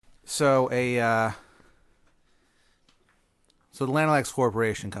So so the Lanolax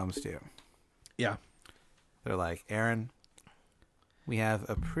Corporation comes to you. Yeah. They're like, Aaron, we have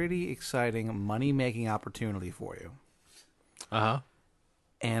a pretty exciting money-making opportunity for you. Uh-huh.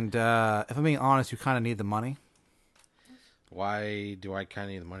 And if I'm being honest, you kind of need the money. Why do I kind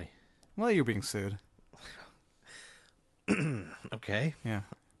of need the money? Well, you're being sued. Okay. Yeah.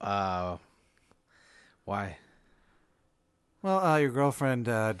 Why? Well, your girlfriend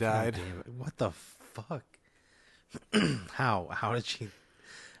died. God damn it. What the fuck? How? How did she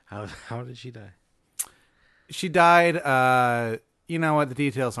die? She died. You know what? The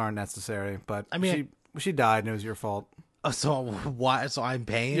details aren't necessary, but I mean, she died, and it was your fault. So why? So I'm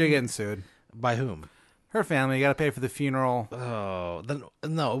paying? You're getting sued. By whom? Her family. You got to pay for the funeral. Oh, then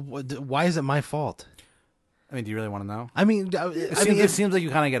no. Why is it my fault? I mean, do you really want to know? I mean, It seems like you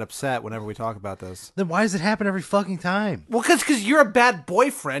kind of get upset whenever we talk about this. Then why does it happen every fucking time? Well, because you're a bad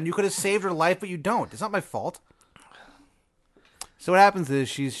boyfriend. You could have saved her life, but you don't. It's not my fault. So what happens is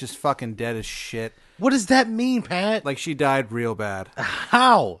she's just fucking dead as shit. What does that mean, Pat? Like, she died real bad.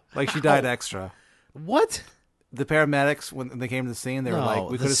 How? Like, she died extra. What? The paramedics, when they came to the scene, they were like,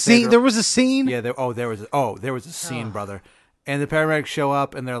 "We could have scene. saved her." There was a scene. Yeah. There was a scene, brother. And the paramedics show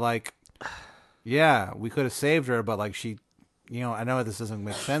up, and they're like, "Yeah, we could have saved her, but like she, I know this doesn't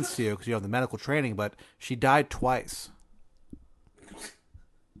make sense to you because you have the medical training, but she died twice."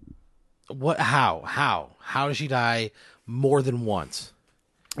 What? How did she die more than once?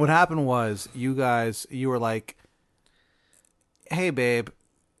 What happened was you were like, "Hey, babe,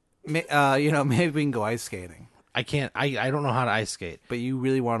 maybe we can go ice skating." I can't. I don't know how to ice skate. But you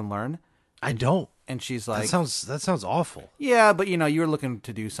really want to learn? I don't. And she's like, that sounds awful. "Yeah, but you were looking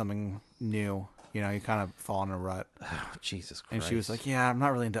to do something new. You kind of fall in a rut." Oh, Jesus Christ. And she was like, "Yeah, I'm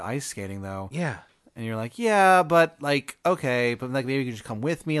not really into ice skating though." Yeah. And you're like, "Yeah, but like, okay, but like maybe you can just come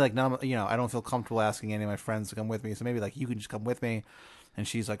with me. Like, no, I don't feel comfortable asking any of my friends to come with me, so maybe like you can just come with me." And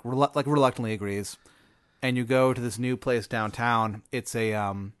she's like, reluctantly agrees. And you go to this new place downtown. It's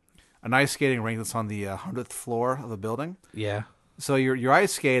an ice skating rink that's on the 100th floor of a building. Yeah. So you're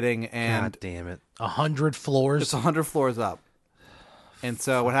ice skating, and God damn it, 100 floors. It's 100 floors up. And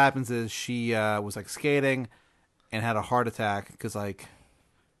so what happens is she was like skating and had a heart attack because like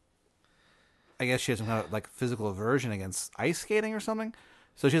I guess she has some kind of like physical aversion against ice skating or something.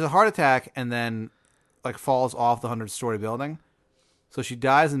 So she has a heart attack and then like falls off the 100-story building. So she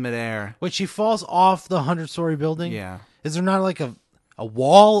dies in midair. Wait, she falls off the 100-story building? Yeah. Is there not like a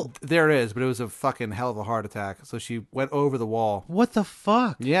wall? There is, but it was a fucking hell of a heart attack. So she went over the wall. What the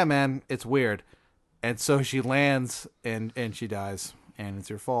fuck? Yeah, man, it's weird. And so she lands and she dies, and it's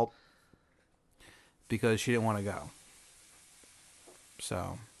your fault because she didn't want to go.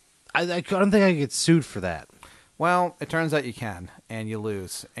 So I don't think I could get sued for that. Well, it turns out you can, and you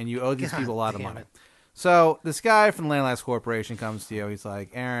lose, and you owe these people a lot of money. it. So this guy from the Landlass Corporation comes to you. He's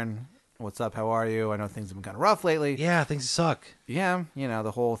like, "Aaron, what's up? How are you? I know things have been kind of rough lately." Yeah, things suck. Yeah,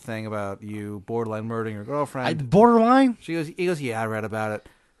 the whole thing about you borderline murdering your girlfriend. Borderline? He goes, "Yeah, I read about it.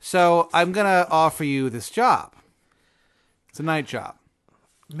 So I'm gonna offer you this job. It's a night job.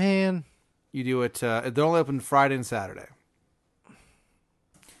 Man. You do it. They're only open Friday and Saturday.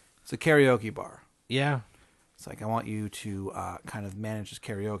 It's a karaoke bar. Yeah. It's like, I want you to kind of manage this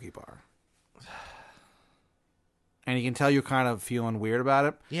karaoke bar." And you can tell you're kind of feeling weird about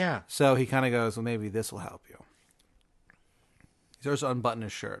it. Yeah. So he kind of goes, "Well, maybe this will help you." He starts to unbutton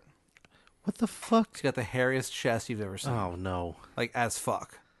his shirt. What the fuck? He's got the hairiest chest you've ever seen. Oh, no. Like, as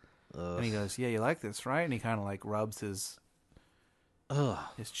fuck. Ugh. And he goes, "Yeah, you like this, right?" And he kind of like rubs his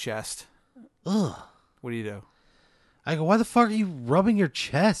chest. Ugh. What do you do? I go, why the fuck are you rubbing your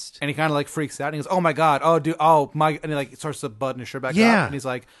chest? And he kind of like freaks out. And he goes, "Oh my God. Oh, dude. Oh my." And he like starts to button his shirt back up. And he's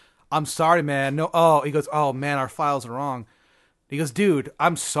like, "I'm sorry, man. No." Oh, he goes, "Oh man, our files are wrong." He goes, "Dude,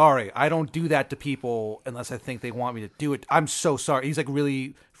 I'm sorry. I don't do that to people unless I think they want me to do it. I'm so sorry." He's like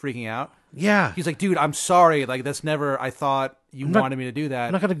really freaking out. Yeah. He's like, "Dude, I'm sorry. Like, that's never, I thought you wanted me to do that."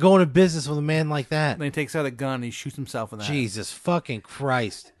 I'm not going to go into business with a man like that. And then he takes out a gun and he shoots himself in the head. Jesus fucking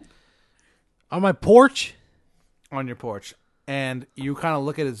Christ. On my porch? On your porch. And you kind of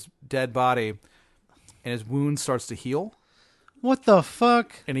look at his dead body and his wound starts to heal. What the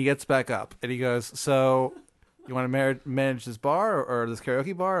fuck? And he gets back up and he goes, "So, you want to manage this bar or this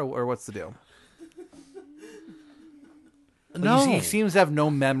karaoke bar or what's the deal?" No. He seems to have no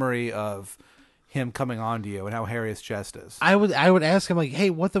memory of him coming on to you and how hairy his chest is. I would ask him like, "Hey,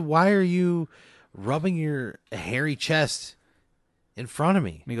 why are you rubbing your hairy chest in front of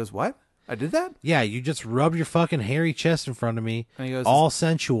me?" And he goes, "What?" I did that? Yeah, you just rub your fucking hairy chest in front of me, And he goes, all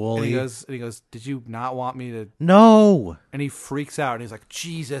sensual. and he goes, did you not want me to? No. And he freaks out and he's like,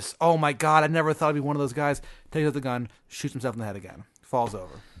 Jesus, oh my God, I never thought I'd be one of those guys. Takes out the gun, shoots himself in the head again, falls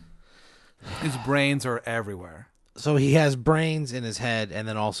over. His brains are everywhere. So he has brains in his head and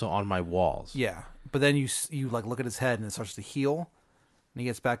then also on my walls. Yeah, but then you like look at his head and it starts to heal, and he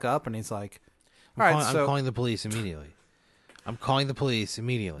gets back up and he's like, all right, I'm calling the police immediately.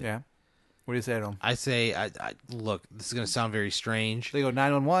 Yeah. What do you say to him? I say, I look, this is going to sound very strange. They go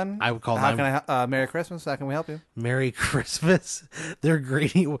 911. I would call How can I? Merry Christmas. How can we help you? Merry Christmas. They're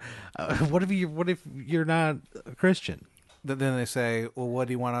greeting. What if you're not a Christian? Then they say, well, what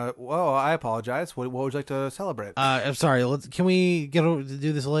do you want to? Oh, I apologize. What would you like to celebrate? I'm sorry. Can we get to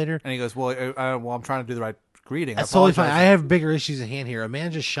do this later? And he goes, well, I'm trying to do the right greeting. That's totally fine. I have bigger issues at hand here. A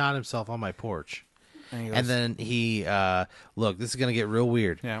man just shot himself on my porch. And then he, look, this is going to get real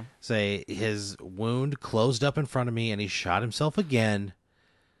weird. Yeah. Say his wound closed up in front of me and he shot himself again.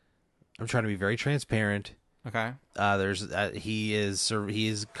 I'm trying to be very transparent. Okay. He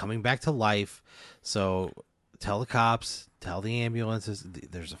is coming back to life. So tell the cops, tell the ambulances.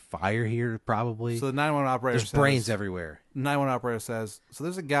 There's a fire here probably. So the 911 operator there's brains everywhere. 911 operator says, so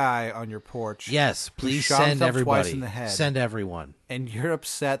there's a guy on your porch. Yes, please shot send himself everybody. twice in the head. Send everyone. And you're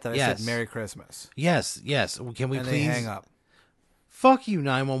upset that I Yes. said Merry Christmas. Yes. Can we And please they hang up. Fuck you,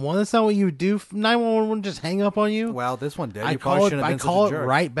 911. That's not what you would do. 911 wouldn't just hang up on you. Well, this one did. I You call probably it. shouldn't have I been such call a it jerk.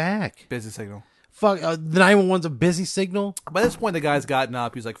 right back. Busy signal. Fuck. The 911's a busy signal. By this point, the guy's gotten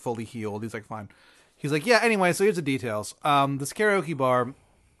up. He's like fully healed. He's like fine. He's like, yeah. Anyway, so here's the details. This karaoke bar,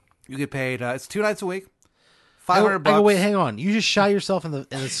 you get paid. It's 2 nights a week, $500. I go, wait, hang on. You just shot yourself in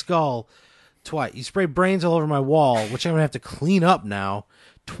the skull twice. You sprayed brains all over my wall, which I'm gonna have to clean up now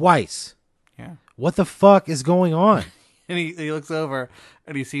twice. Yeah. What the fuck is going on? And he looks over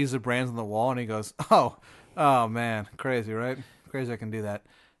and he sees the brands on the wall and he goes, oh man, crazy, right? Crazy I can do that.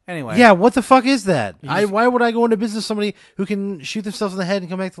 Anyway. Yeah, what the fuck is that? Why would I go into business with somebody who can shoot themselves in the head and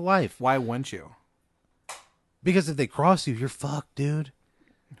come back to life? Why wouldn't you? Because if they cross you, you're fucked, dude.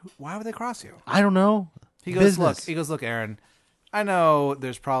 Why would they cross you? I don't know. He goes, Business. look, Aaron, I know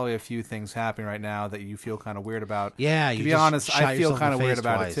there's probably a few things happening right now that you feel kind of weird about. Yeah, to you be just honest, shot I feel yourself in kind the of weird face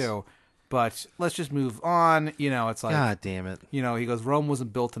about twice. it too. But let's just move on. You know, it's like, God damn it. you know, he goes, Rome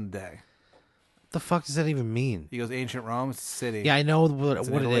wasn't built in a day. What the fuck does that even mean? He goes, ancient Rome, it's a city. Yeah, I know what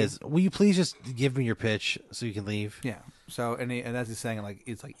in it Italy. is. Will you please just give me your pitch so you can leave? Yeah. So, and as he's saying, like,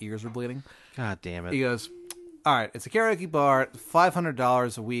 it's like ears are bleeding. God damn it. He goes, all right, it's a karaoke bar,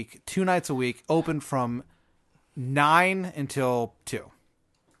 $500 a week, 2 nights a week, open from 9 until 2.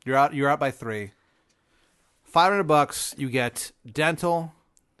 You're out by 3. $500, you get dental,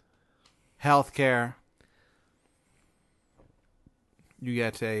 healthcare. You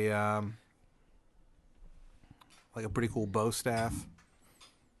get a like a pretty cool bow staff.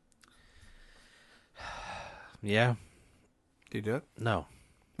 Yeah. Do you do it? No.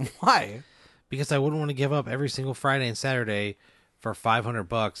 Why? Because I wouldn't want to give up every single Friday and Saturday for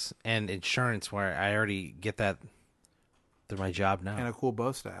 $500 and insurance where I already get that through my job now. And a cool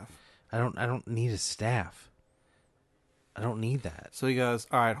bow staff. I don't need a staff. I don't need that. So he goes,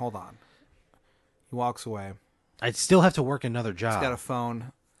 all right, hold on. He walks away. I'd still have to work another job. He's got a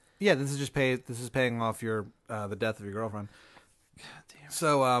phone. Yeah, this is paying off your the death of your girlfriend. God damn.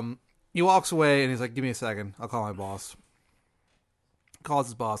 So he walks away and he's like, give me a second. I'll call my boss. Calls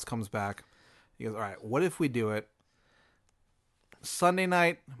his boss, comes back. He goes, all right, what if we do it Sunday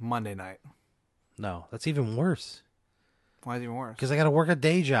night, Monday night? No, that's even worse. Why is it even worse? Because I got to work a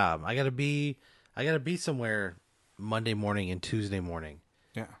day job. I got to be somewhere Monday morning and Tuesday morning.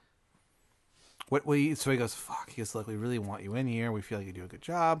 Yeah. So he goes, fuck. He goes, look, we really want you in here. We feel like you do a good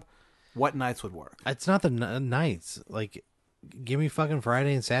job. What nights would work? It's not the nights. Like, give me fucking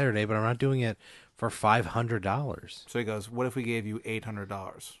Friday and Saturday, but I'm not doing it for $500. So he goes, what if we gave you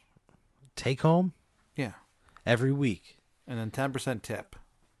 $800? Take home Yeah. every week. And then 10% tip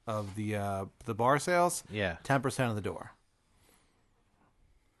of the bar sales. Yeah. 10% of the door.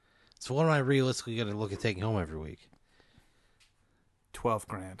 So what am I realistically going to look at taking home every week?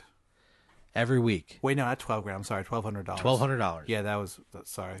 $12,000. Every week. Wait, no, not $12,000. I'm sorry, $1,200. $1,200. Yeah, that was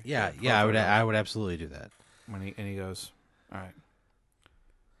sorry. Yeah. $1,200. I would absolutely do that. And he goes, all right.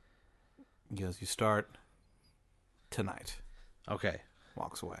 He goes, you start tonight. Okay.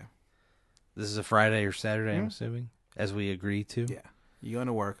 Walks away. This is a Friday or Saturday, I'm assuming, as we agreed to. Yeah. You go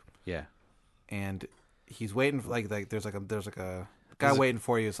into work, Yeah. and he's waiting for like there's like a guy waiting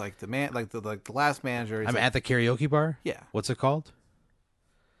for you. It's like the man, like the last manager. I'm at the karaoke bar. Yeah. What's it called?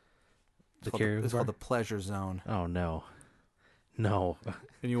 It's called the Pleasure Zone. Oh no. No.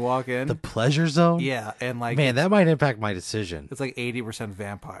 And you walk in. The pleasure zone? Yeah, and like Man, that might impact my decision. it's like 80%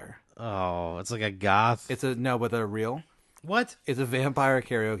 vampire. Oh, it's like a goth. But they're real. What? It's a vampire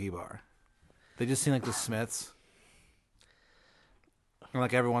karaoke bar. They just seem like the Smiths. And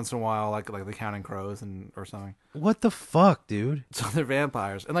like every once in a while, like the Counting Crows or something. What the fuck, dude? So they're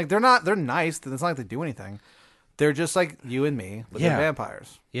vampires, and like they're nice. It's not like they do anything. They're just like you and me, but Yeah. they're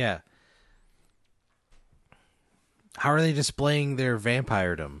vampires. Yeah. How are they displaying their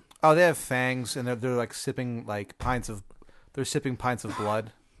vampiredom? Oh, they have fangs, and they're like sipping pints of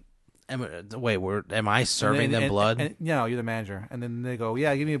blood. Am I serving them blood? And, you know, you're the manager, and then they go,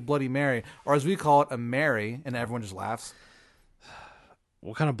 "Yeah, give me a Bloody Mary," or as we call it, a Mary, and everyone just laughs.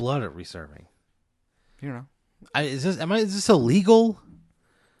 What kind of blood are we serving? You know, Is this illegal?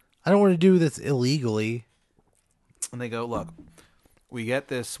 I don't want to do this illegally. and they go, "Look, we get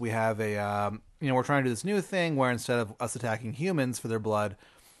this. We have a, we're trying to do this new thing where instead of us attacking humans for their blood,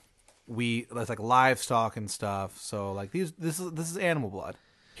 that's like livestock and stuff. So like this is animal blood.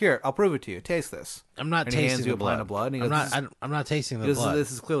 Here, I'll prove it to you. Taste this." I'm not And he hands tasting you the a pint blood. of blood, and he goes, I'm not tasting the blood.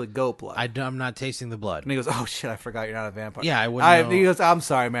 This is clearly goat blood. I'm not tasting the blood. And he goes, "Oh shit, I forgot you're not a vampire." Yeah, I wouldn't know. He goes, "I'm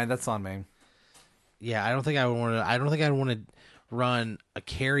sorry, man. That's on me." Yeah, I don't think I would want to. I don't think I'd want to run a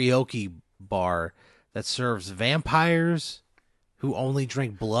karaoke bar that serves vampires who only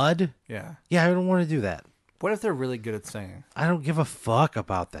drink blood. Yeah. Yeah, I don't want to do that. What if they're really good at singing? I don't give a fuck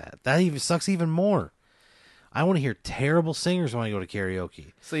about that. That even sucks even more. I want to hear terrible singers when I go to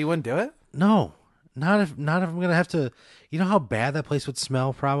karaoke. So you wouldn't do it? No, not if I'm gonna have to. You know how bad that place would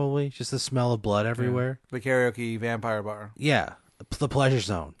smell? Probably just the smell of blood everywhere. The karaoke vampire bar. Yeah, the pleasure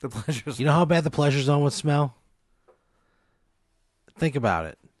zone. The pleasures. You know how bad the pleasure zone would smell? Think about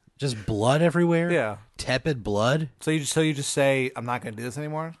it. Just blood everywhere. Yeah. Tepid blood. So you just say, "I'm not going to do this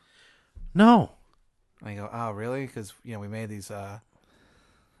anymore." No, And you go, "Oh, really? Because we made these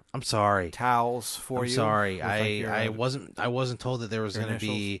I'm sorry. towels for I'm you." sorry. with, like, your- I wasn't told that there was your going to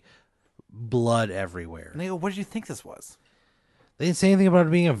initials? be blood everywhere. And they go, "What did you think this was?" They didn't say anything about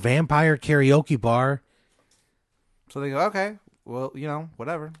it being a vampire karaoke bar. So they go, "Okay, well,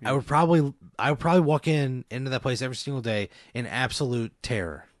 whatever." I would probably walk into that place every single day in absolute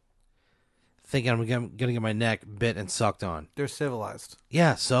terror, thinking I'm gonna get my neck bit and sucked on. They're civilized.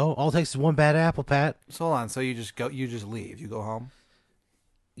 Yeah, so all it takes is one bad apple, Pat. So hold on. So you just leave. You go home.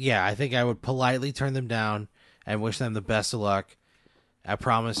 Yeah, I think I would politely turn them down and wish them the best of luck. I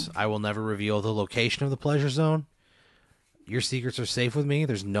promise I will never reveal the location of the pleasure zone. Your secrets are safe with me.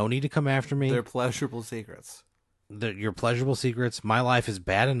 There's no need to come after me. They're pleasurable secrets. Your pleasurable secrets. My life is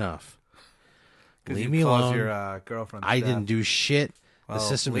bad enough. Leave me caused alone. Your girlfriend. I didn't do shit. Well, the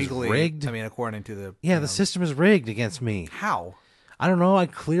system legally, is rigged. I mean, according to the Yeah, the system is rigged against me. How? I don't know. I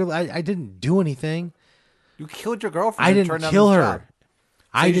didn't do anything. You killed your girlfriend. I and didn't turned down kill this her. job.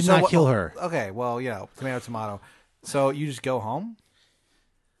 I did not kill her. Okay, well, tomato, tomato. So you just go home?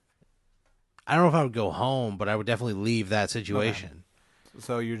 I don't know if I would go home, but I would definitely leave that situation.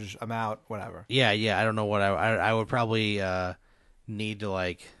 So I'm out, whatever. Yeah. I don't know what I would probably need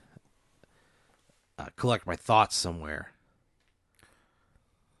to collect my thoughts somewhere.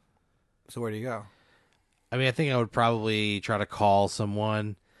 So where do you go? I mean, I think I would probably try to call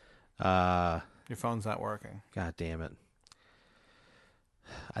someone. Your phone's not working. God damn it.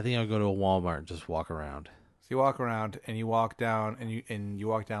 I think I would go to a Walmart and just walk around. So you walk around and you walk down and you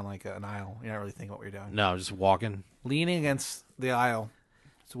walk down like an aisle. You're not really thinking what you're doing. No, just walking. Leaning against the aisle.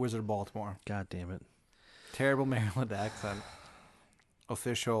 It's Wizard of Baltimore. God damn it. Terrible Maryland accent.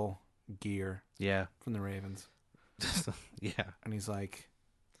 Official gear Yeah. from the Ravens. Yeah. And he's like,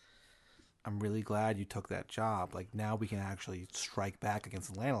 "I'm really glad you took that job. Like now we can actually strike back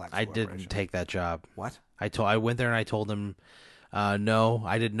against the Lanalax I Corporation." didn't take that job. What? I went there and I told them, no,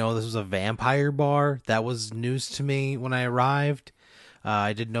 I didn't know this was a vampire bar. That was news to me when I arrived.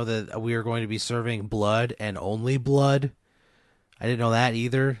 I didn't know that we were going to be serving blood and only blood. I didn't know that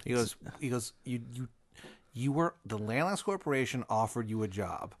either. He goes, you were, the Landlass Corporation offered you a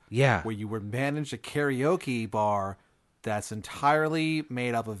job. Yeah. Where you were managed a karaoke bar that's entirely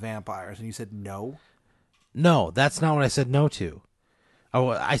made up of vampires. And you said no? No, that's not what I said no to. Oh,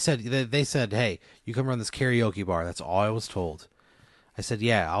 I said, they said, hey, you come run this karaoke bar. That's all I was told. I said,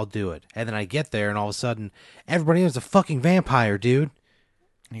 yeah, I'll do it. And then I get there and all of a sudden, everybody is a fucking vampire, dude.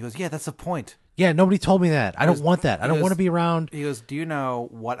 And he goes, yeah, that's the point. Yeah, nobody told me that. I don't want that. I don't goes- want to be around. He goes, do you know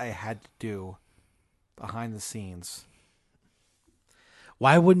what I had to do behind the scenes?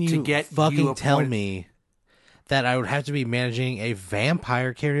 Why wouldn't to you get fucking you tell appointed- me that I would have to be managing a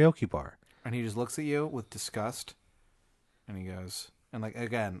vampire karaoke bar? And he just looks at you with disgust. And he goes, and like,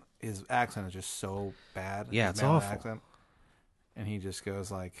 again, his accent is just so bad. Yeah, his it's Maryland awful. Accent. And he just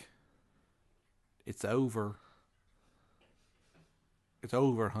goes like, "It's over. It's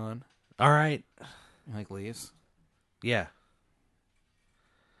over, hun." All right. And like leaves. Yeah.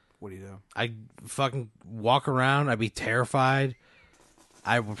 What do you do? I fucking walk around. I'd be terrified.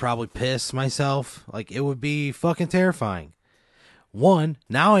 I would probably piss myself. Like, it would be fucking terrifying. One,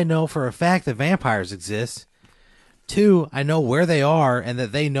 now I know for a fact that vampires exist. Two, I know where they are and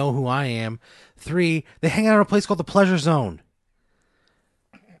that they know who I am. Three, they hang out at a place called the Pleasure Zone.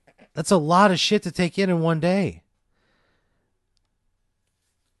 That's a lot of shit to take in one day.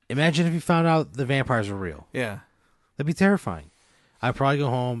 Imagine if you found out the vampires were real. Yeah. That'd be terrifying. I'd probably go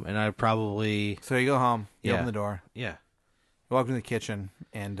home and I'd probably... So you go home. You Yeah. open the door. Yeah. You walk into the kitchen,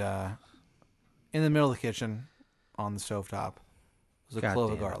 and in the middle of the kitchen, on the stovetop, was a God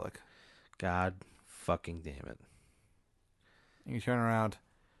clove of damn it. garlic. God fucking damn it. And you turn around,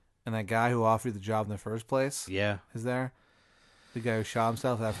 and that guy who offered you the job in the first place Yeah. is there. The guy who shot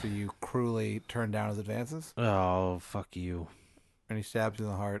himself after you cruelly turned down his advances. Oh, fuck you. And he stabs you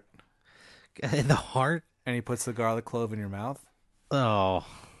in the heart. In the heart? And he puts the garlic clove in your mouth. Oh.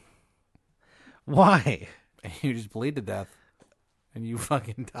 Why? And you just bleed to death. And you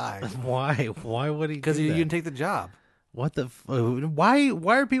fucking die. Why? Why would he? Because do you that? didn't take the job. What the? Why?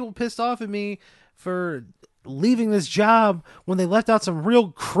 Why are people pissed off at me for leaving this job when they left out some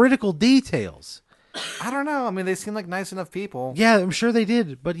real critical details? I don't know. I mean, they seem like nice enough people. Yeah, I'm sure they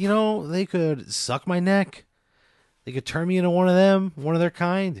did, but they could suck my neck. They could turn me into one of them, one of their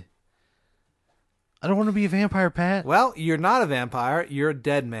kind. I don't want to be a vampire, Pat. Well, you're not a vampire. You're a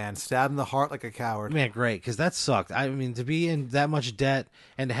dead man, stabbed in the heart like a coward. Man, great, because that sucked. I mean, to be in that much debt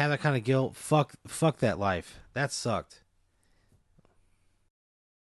and to have that kind of guilt, fuck that life. That sucked.